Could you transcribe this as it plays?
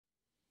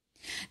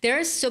There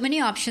are so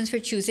many options for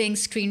choosing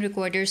screen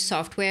recorder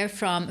software,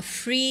 from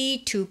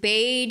free to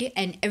paid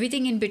and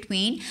everything in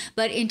between.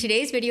 But in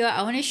today's video,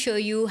 I want to show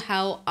you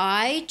how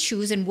I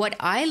choose and what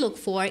I look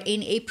for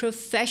in a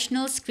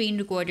professional screen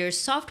recorder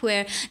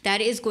software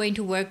that is going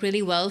to work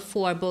really well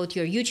for both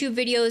your YouTube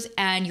videos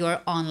and your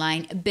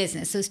online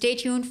business. So stay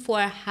tuned for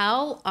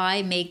how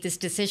I make this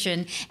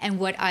decision and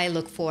what I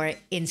look for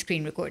in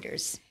screen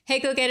recorders. Hey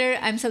Go-Getter,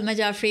 I'm Salma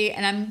Jaffrey,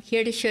 and I'm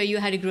here to show you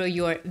how to grow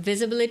your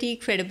visibility,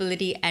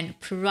 credibility, and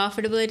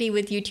profitability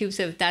with YouTube.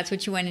 So if that's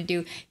what you want to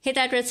do, hit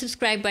that red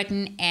subscribe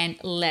button and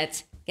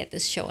let's get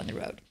this show on the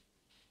road.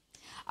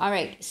 All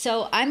right,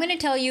 so I'm going to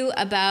tell you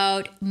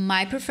about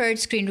my preferred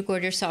screen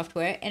recorder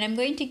software, and I'm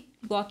going to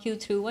walk you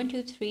through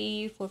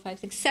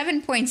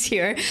 7 points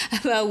here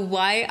about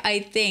why I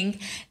think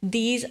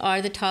these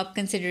are the top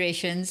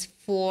considerations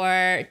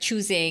for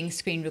choosing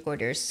screen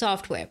recorder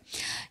software.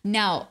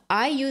 Now,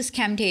 I use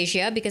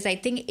Camtasia because I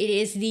think it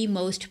is the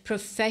most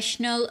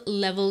professional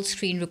level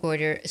screen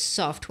recorder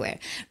software.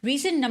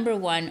 Reason number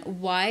one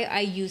why I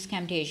use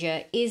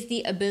Camtasia is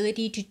the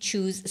ability to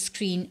choose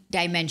screen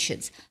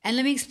dimensions. And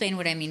let me explain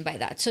what I mean by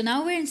that. So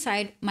now we're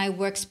inside my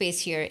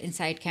workspace here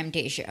inside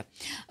Camtasia.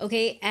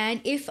 Okay,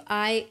 and if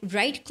I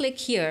right click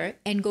here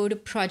and go to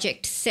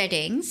project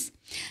settings,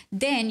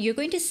 then you're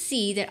going to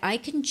see that I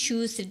can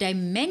choose the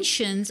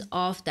dimensions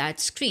of that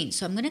screen.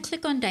 So I'm going to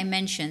click on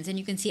dimensions, and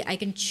you can see I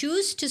can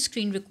choose to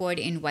screen record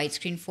in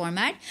widescreen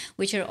format,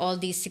 which are all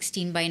these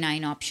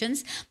 16:9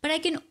 options. But I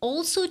can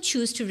also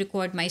choose to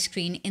record my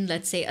screen in,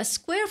 let's say, a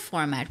square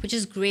format, which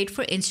is great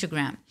for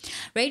Instagram,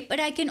 right? But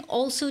I can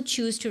also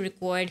choose to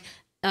record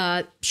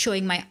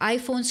showing my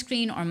iPhone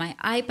screen or my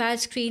iPad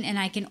screen, and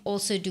I can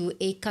also do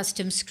a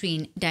custom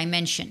screen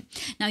dimension.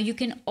 Now you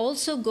can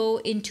also go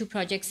into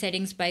project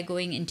settings by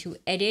going into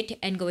edit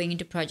and going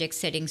into project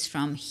settings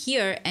from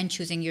here and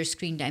choosing your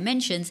screen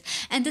dimensions.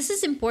 And this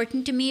is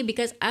important to me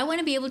because I want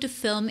to be able to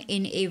film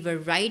in a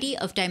variety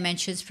of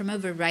dimensions from a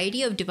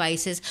variety of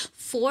devices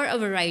for a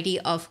variety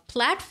of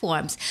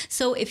platforms.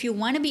 So if you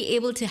want to be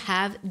able to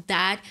have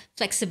that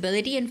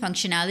flexibility and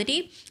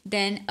functionality,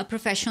 then a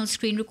professional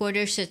screen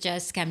recorder such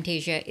as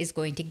Camtasia is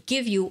going to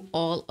give you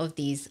all of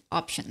these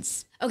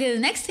options. Okay,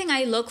 the next thing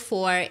I look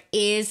for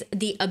is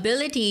the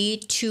ability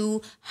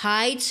to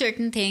hide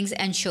certain things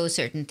and show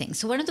certain things.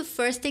 So one of the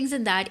first things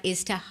in that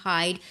is to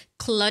hide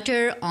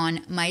clutter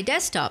on my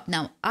desktop.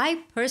 Now,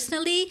 I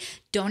personally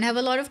don't have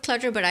a lot of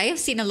clutter, but I have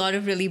seen a lot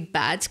of really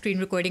bad screen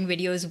recording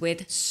videos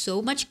with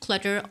so much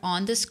clutter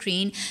on the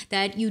screen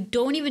that you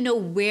don't even know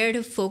where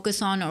to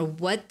focus on or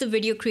what the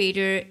video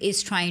creator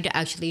is trying to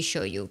actually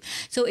show you.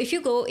 So if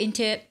you go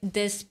into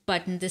this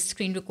button, this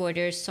screen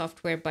recorder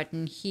software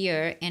button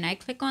here, and I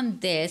click on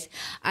this,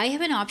 I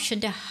have an option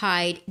to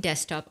hide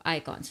desktop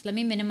icons. Let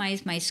me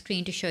minimize my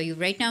screen to show you.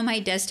 Right now, my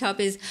desktop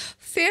is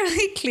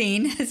fairly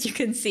clean, as you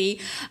can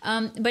see.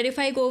 But if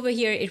I go over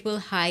here, it will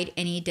hide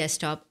any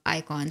desktop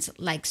icons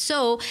like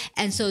so.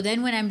 And so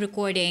then when I'm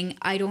recording,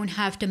 I don't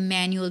have to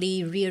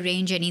manually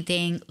rearrange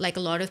anything. Like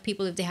a lot of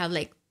people, if they have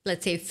like,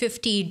 let's say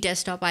 50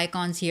 desktop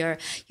icons here,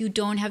 you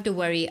don't have to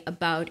worry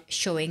about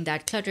showing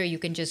that clutter. You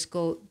can just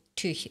go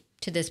to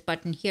this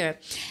button here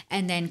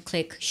and then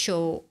click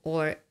show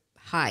or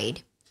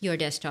hide your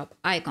desktop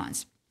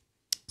icons.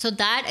 So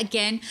that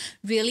again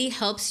really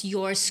helps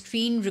your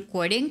screen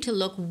recording to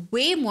look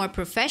way more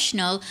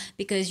professional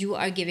because you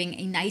are giving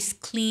a nice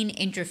clean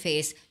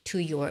interface to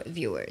your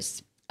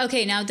viewers.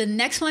 Okay, now the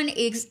next one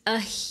is a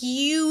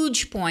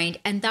huge point,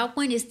 and that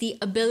one is the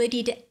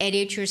ability to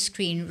edit your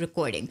screen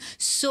recording.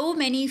 So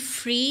many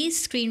free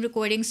screen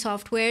recording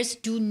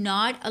softwares do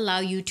not allow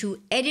you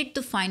to edit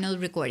the final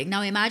recording.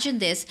 Now imagine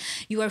this,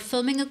 you are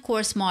filming a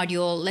course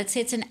module, let's say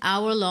it's an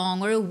hour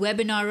long or a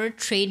webinar or a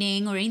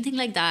training or anything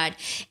like that,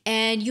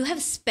 and you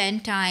have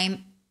spent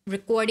time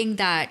recording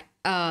that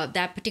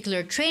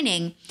particular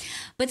training,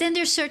 but then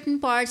there's certain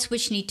parts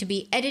which need to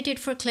be edited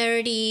for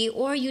clarity,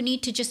 or you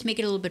need to just make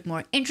it a little bit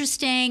more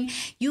interesting.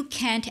 You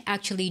can't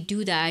actually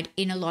do that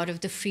in a lot of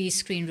the free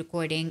screen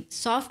recording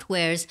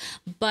softwares,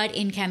 but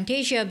in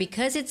Camtasia,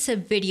 because it's a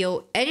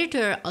video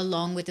editor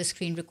along with a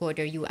screen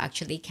recorder, you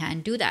actually can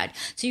do that.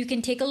 So you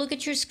can take a look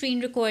at your screen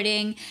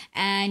recording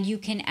and you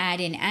can add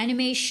in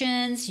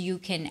animations, you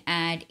can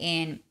add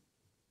in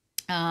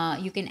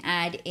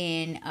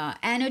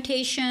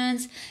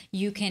annotations,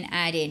 you can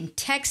add in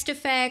text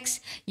effects,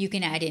 you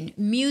can add in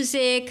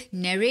music,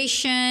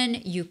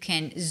 narration, you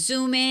can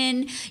zoom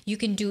in, you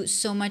can do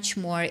so much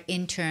more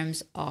in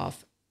terms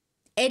of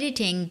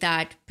editing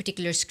that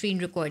particular screen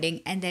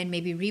recording and then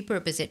maybe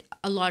repurpose it.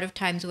 A lot of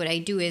times what I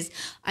do is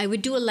I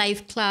would do a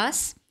live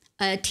class,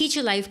 teach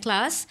a live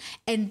class,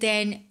 and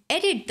then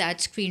edit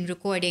that screen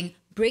recording,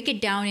 break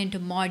it down into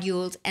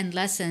modules and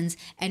lessons,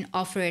 and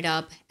offer it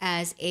up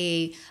as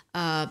a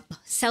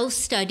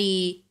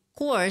self-study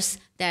course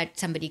that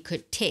somebody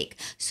could take.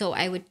 So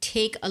I would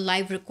take a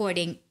live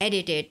recording,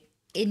 edit it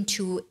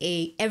into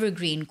a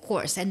evergreen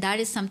course, and that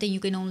is something you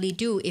can only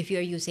do if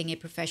you're using a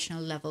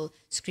professional level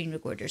screen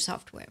recorder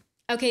software.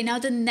 Okay, now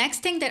the next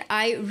thing that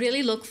I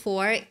really look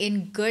for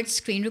in good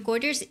screen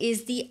recorders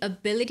is the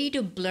ability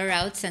to blur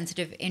out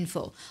sensitive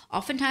info.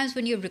 Oftentimes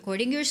when you're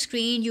recording your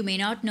screen, you may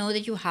not know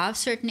that you have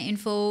certain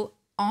info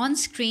on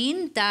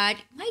screen that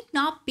might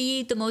not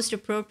be the most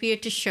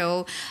appropriate to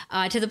show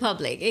to the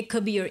public. It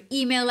could be your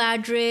email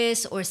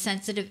address or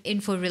sensitive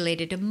info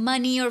related to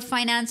money or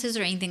finances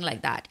or anything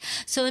like that.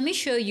 So let me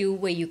show you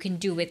what you can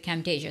do with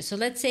Camtasia. So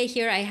let's say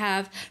here I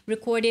have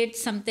recorded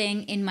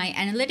something in my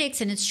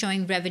analytics and it's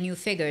showing revenue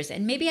figures,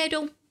 and maybe I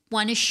don't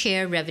want to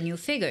share revenue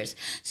figures.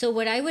 So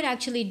what I would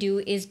actually do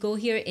is go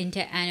here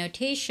into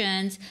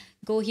annotations,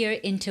 go here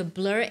into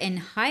blur and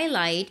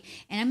highlight,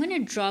 and I'm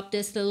going to drop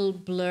this little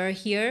blur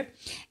here,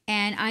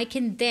 and I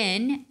can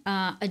then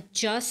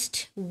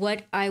adjust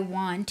what I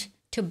want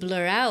to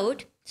blur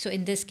out. So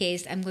in this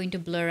case, I'm going to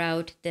blur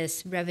out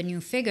this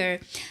revenue figure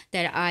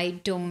that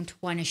I don't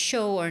want to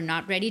show or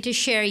not ready to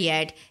share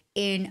yet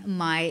in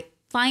my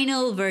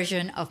final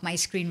version of my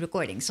screen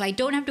recording. So I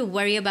don't have to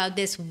worry about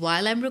this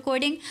while I'm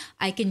recording.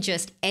 I can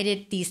just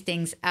edit these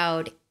things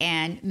out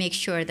and make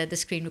sure that the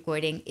screen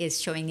recording is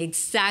showing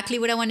exactly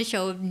what I want to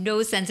show,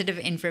 no sensitive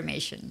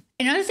information.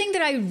 Another thing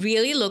that I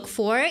really look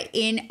for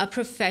in a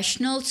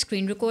professional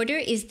screen recorder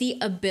is the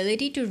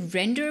ability to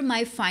render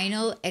my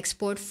final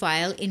export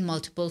file in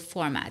multiple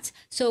formats.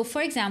 So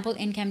for example,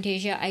 in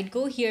Camtasia, I'd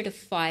go here to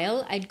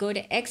File, I'd go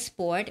to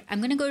Export, I'm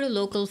going to go to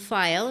Local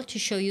File to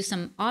show you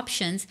some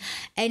options,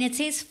 and it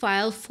says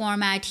File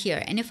Format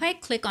here. And if I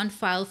click on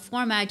File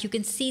Format, you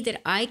can see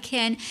that I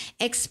can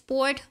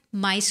export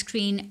my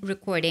screen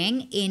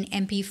recording in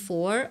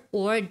MP4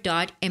 or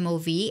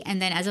 .mov, and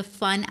then as a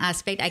fun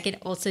aspect, I can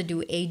also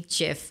do a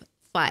GIF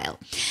file.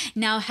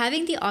 Now,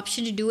 having the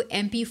option to do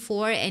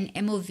MP4 and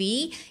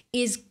MOV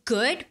is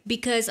good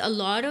because a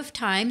lot of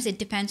times it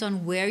depends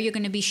on where you're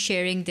going to be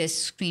sharing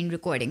this screen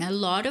recording. A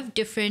lot of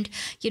different,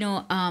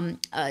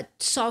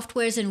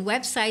 softwares and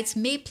websites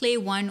may play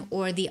one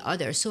or the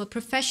other. So a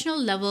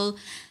professional level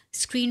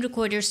screen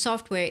recorder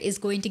software is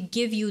going to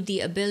give you the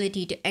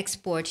ability to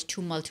export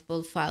to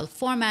multiple file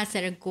formats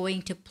that are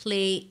going to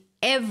play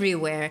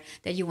everywhere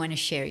that you want to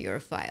share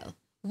your file.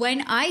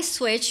 When I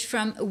switched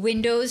from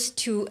Windows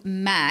to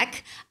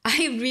Mac,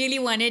 I really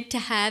wanted to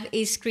have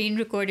a screen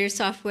recorder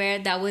software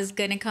that was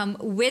going to come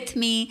with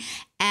me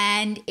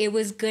and it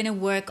was going to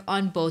work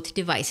on both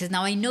devices.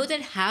 Now, I know that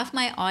half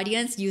my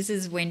audience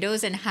uses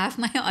Windows and half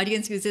my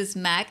audience uses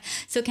Mac,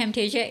 so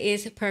Camtasia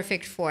is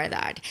perfect for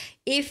that.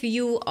 If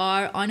you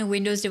are on a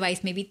Windows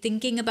device, maybe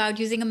thinking about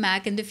using a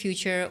Mac in the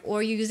future,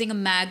 or you're using a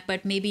Mac,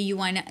 but maybe you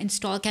want to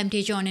install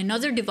Camtasia on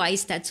another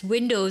device that's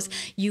Windows,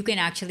 you can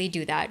actually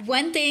do that.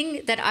 One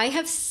thing that I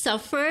have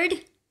suffered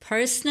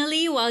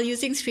personally while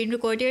using screen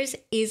recorders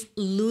is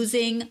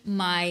losing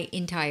my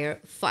entire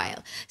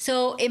file.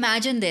 So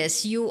imagine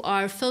this, you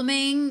are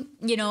filming,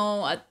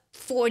 a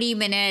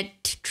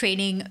 40-minute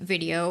training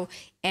video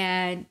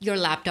and your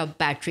laptop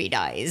battery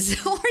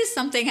dies or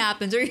something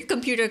happens or your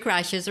computer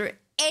crashes or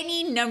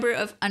any number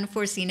of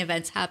unforeseen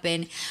events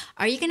happen.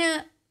 Are you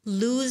gonna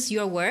lose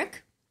your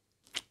work?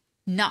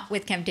 Not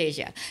with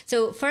Camtasia.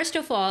 So first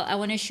of all, I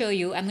want to show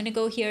you, I'm going to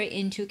go here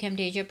into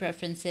Camtasia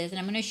preferences, and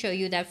I'm going to show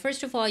you that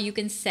first of all, you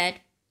can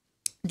set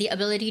the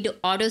ability to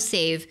auto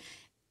save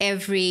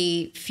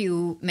every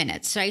few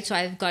minutes, right? So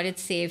I've got it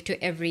saved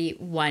to every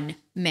 1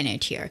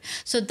 minute here.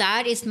 So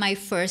that is my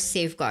first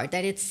safeguard,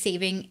 that it's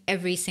saving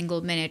every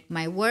single minute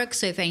my work.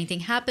 So if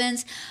anything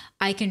happens,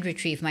 I can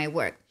retrieve my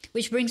work.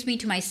 Which brings me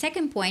to my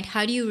second point.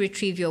 How do you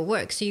retrieve your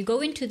work? So you go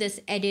into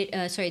this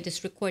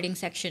this recording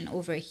section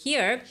over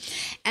here.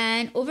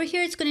 And over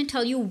here, it's going to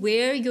tell you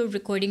where your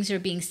recordings are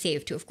being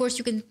saved to. Of course,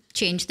 you can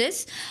change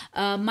this.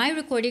 My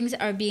recordings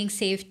are being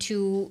saved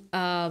to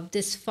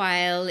this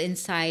file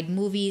inside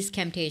Movies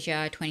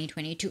Camtasia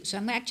 2022. So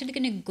I'm actually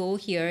going to go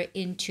here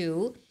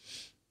into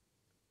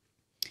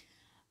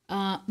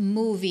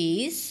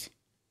Movies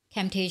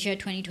Camtasia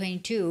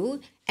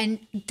 2022.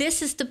 And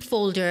this is the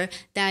folder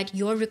that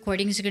your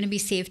recordings are going to be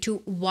saved to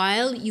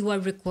while you are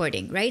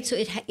recording, right? So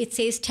it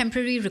says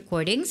temporary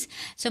recordings.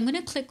 So I'm going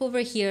to click over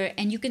here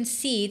and you can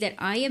see that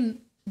I am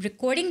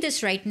recording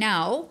this right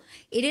now.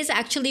 It is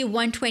actually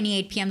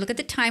 1:28 p.m. Look at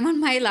the time on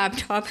my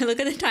laptop. Look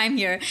at the time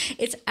here.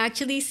 It's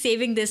actually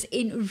saving this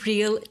in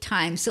real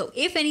time. So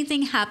if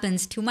anything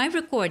happens to my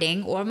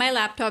recording or my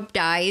laptop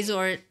dies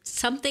or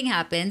something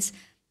happens,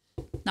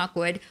 knock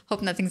wood,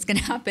 hope nothing's going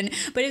to happen.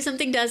 But if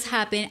something does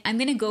happen, I'm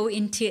going to go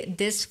into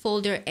this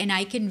folder and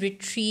I can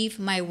retrieve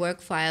my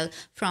work file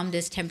from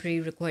this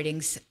temporary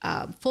recordings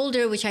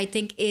folder, which I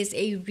think is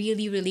a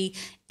really, really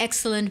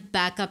excellent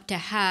backup to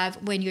have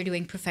when you're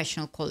doing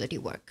professional quality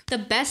work. The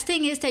best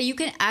thing is that you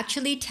can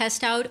actually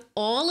test out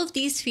all of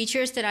these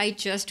features that I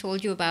just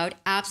told you about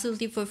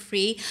absolutely for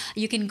free.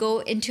 You can go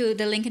into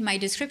the link in my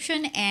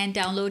description and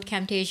download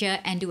Camtasia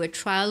and do a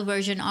trial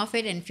version of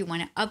it. And if you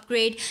want to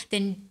upgrade,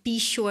 then be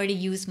sure to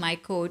use my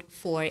code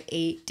for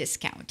a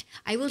discount.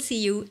 I will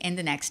see you in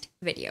the next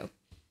video.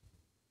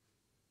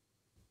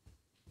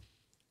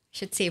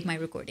 Should save my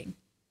recording.